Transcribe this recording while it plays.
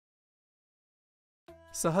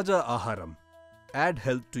Sahaja Aharam. Add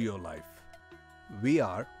health to your life. We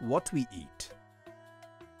are what we eat.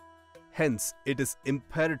 Hence, it is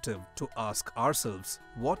imperative to ask ourselves,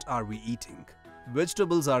 what are we eating?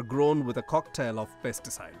 Vegetables are grown with a cocktail of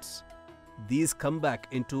pesticides. These come back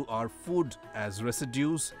into our food as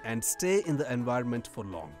residues and stay in the environment for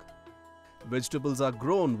long. Vegetables are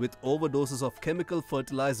grown with overdoses of chemical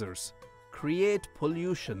fertilizers, create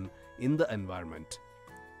pollution in the environment.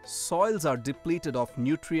 Soils are depleted of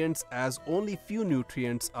nutrients as only few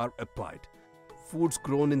nutrients are applied. Foods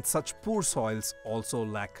grown in such poor soils also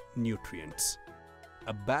lack nutrients.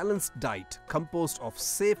 A balanced diet composed of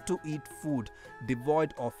safe-to-eat food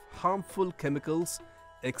devoid of harmful chemicals,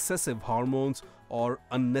 excessive hormones or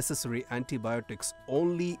unnecessary antibiotics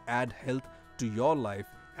only add health to your life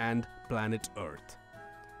and planet Earth.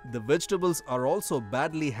 The vegetables are also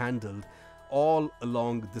badly handled all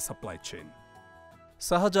along the supply chain.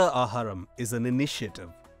 Sahaja Aharam is an initiative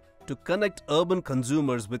to connect urban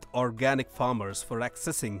consumers with organic farmers for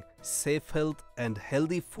accessing safe health and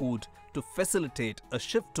healthy food to facilitate a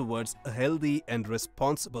shift towards a healthy and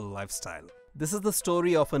responsible lifestyle. This is the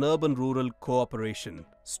story of an urban-rural cooperation,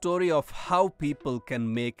 story of how people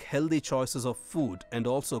can make healthy choices of food and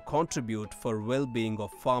also contribute for well-being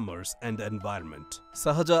of farmers and environment.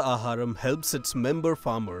 Sahaja Aharam helps its member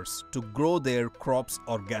farmers to grow their crops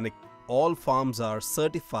organic. All farms are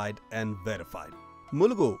certified and verified.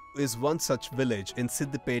 Mulugu is one such village in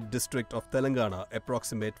Siddipet district of Telangana,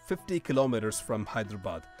 approximate 50 kilometers from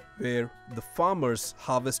Hyderabad, where the farmers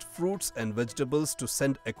harvest fruits and vegetables to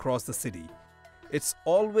send across the city. It's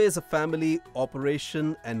always a family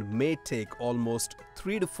operation and may take almost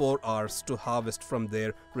 3 to 4 hours to harvest from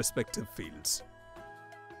their respective fields.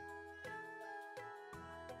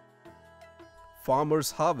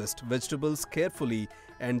 Farmers harvest vegetables carefully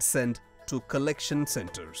and send to collection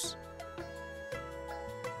centers.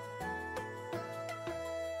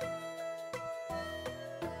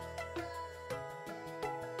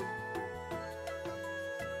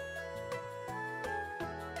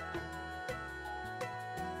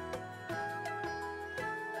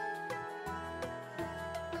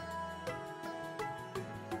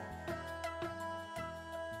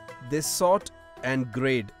 They sort and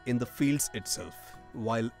grade in the fields itself,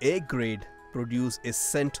 while A grade produce is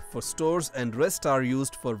sent for stores and rest are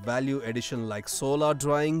used for value addition like solar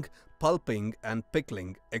drying, pulping and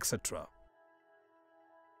pickling, etc.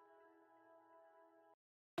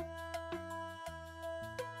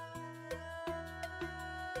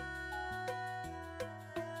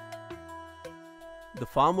 The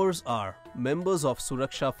farmers are members of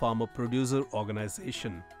Suraksha Farmer Producer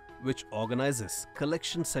Organization, which organizes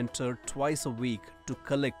collection center twice a week to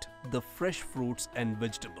collect the fresh fruits and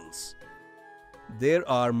vegetables. There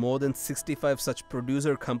are more than 65 such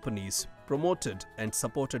producer companies promoted and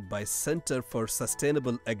supported by Center for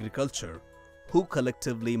Sustainable Agriculture, who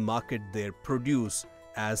collectively market their produce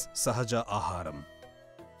as Sahaja Aharam.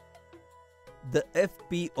 The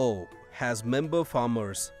FPO has member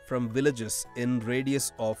farmers from villages in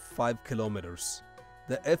radius of 5 kilometers.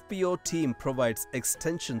 The FPO team provides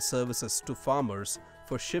extension services to farmers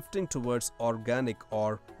for shifting towards organic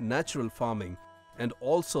or natural farming and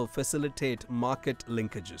also facilitate market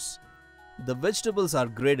linkages. The vegetables are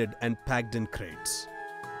graded and packed in crates.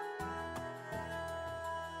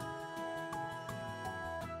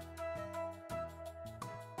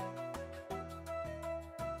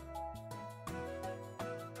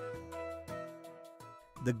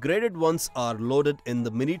 The graded ones are loaded in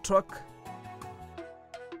the mini truck .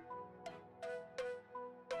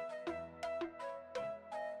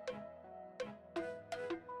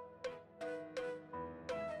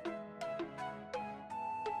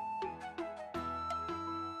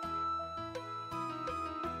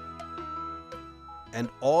 And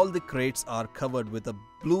all the crates are covered with a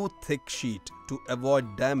blue thick sheet to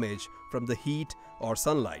avoid damage from the heat or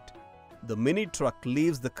sunlight. The mini truck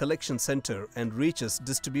leaves the collection center and reaches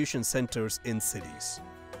distribution centers in cities.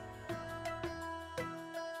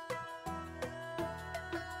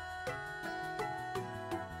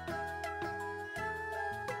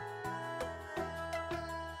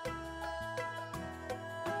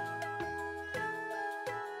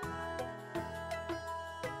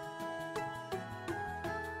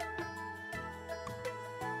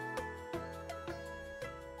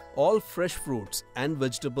 All fresh fruits and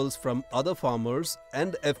vegetables from other farmers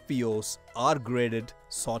and FPOs are graded,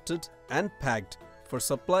 sorted and packed for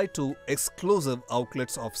supply to exclusive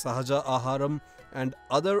outlets of Sahaja Aharam and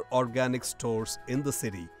other organic stores in the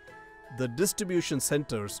city. The distribution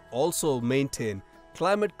centers also maintain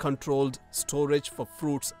climate-controlled storage for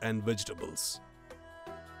fruits and vegetables.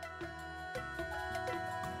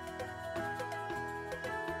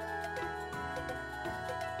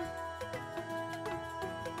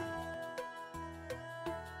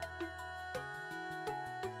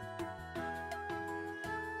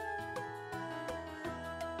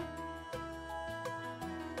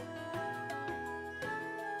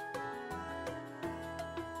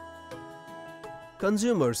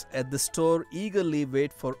 Consumers at the store eagerly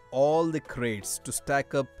wait for all the crates to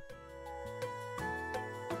stack up,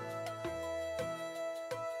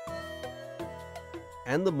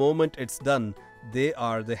 and the moment it's done, they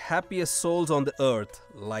are the happiest souls on the earth,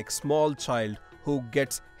 like small child who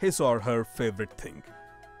gets his or her favorite thing.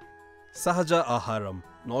 Sahaja Aharam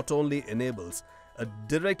not only enables a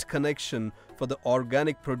direct connection for the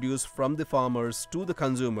organic produce from the farmers to the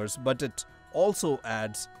consumers, but it also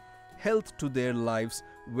adds health to their lives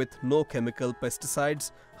with no chemical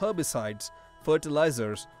pesticides, herbicides,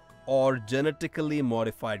 fertilizers, or genetically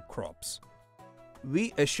modified crops.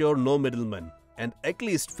 We assure no middlemen and at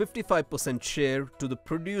least 55% share to the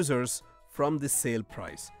producers from the sale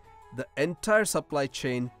price. The entire supply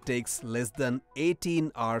chain takes less than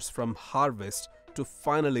 18 hours from harvest to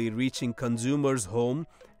finally reaching consumers' home,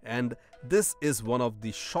 and this is one of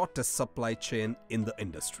the shortest supply chain in the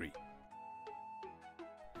industry.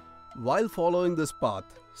 While following this path,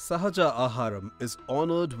 Sahaja Aharam is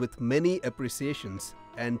honored with many appreciations,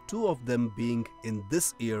 and two of them being in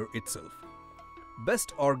this year itself.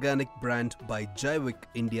 Best Organic Brand by Jaivik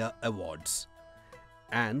India Awards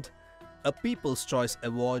and a People's Choice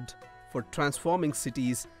Award for transforming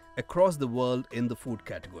cities across the world in the food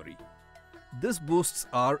category. This boosts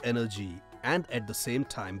our energy and at the same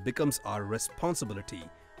time becomes our responsibility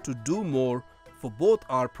to do more for both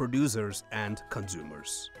our producers and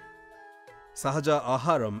consumers. Sahaja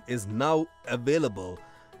Aharam is now available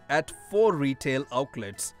at 4 retail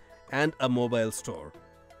outlets and a mobile store.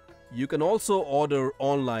 You can also order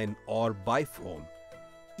online or by phone.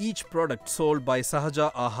 Each product sold by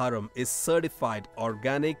Sahaja Aharam is certified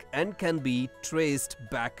organic and can be traced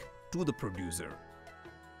back to the producer.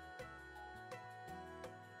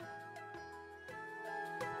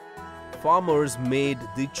 Farmers made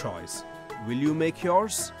the choice. Will you make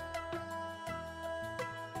yours?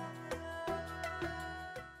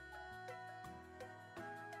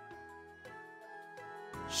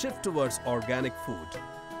 Shift towards organic food.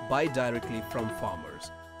 Buy directly from farmers.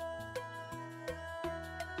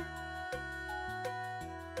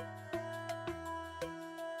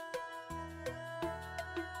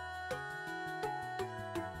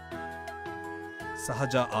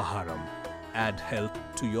 Sahaja Aharam. Add health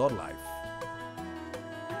to your life.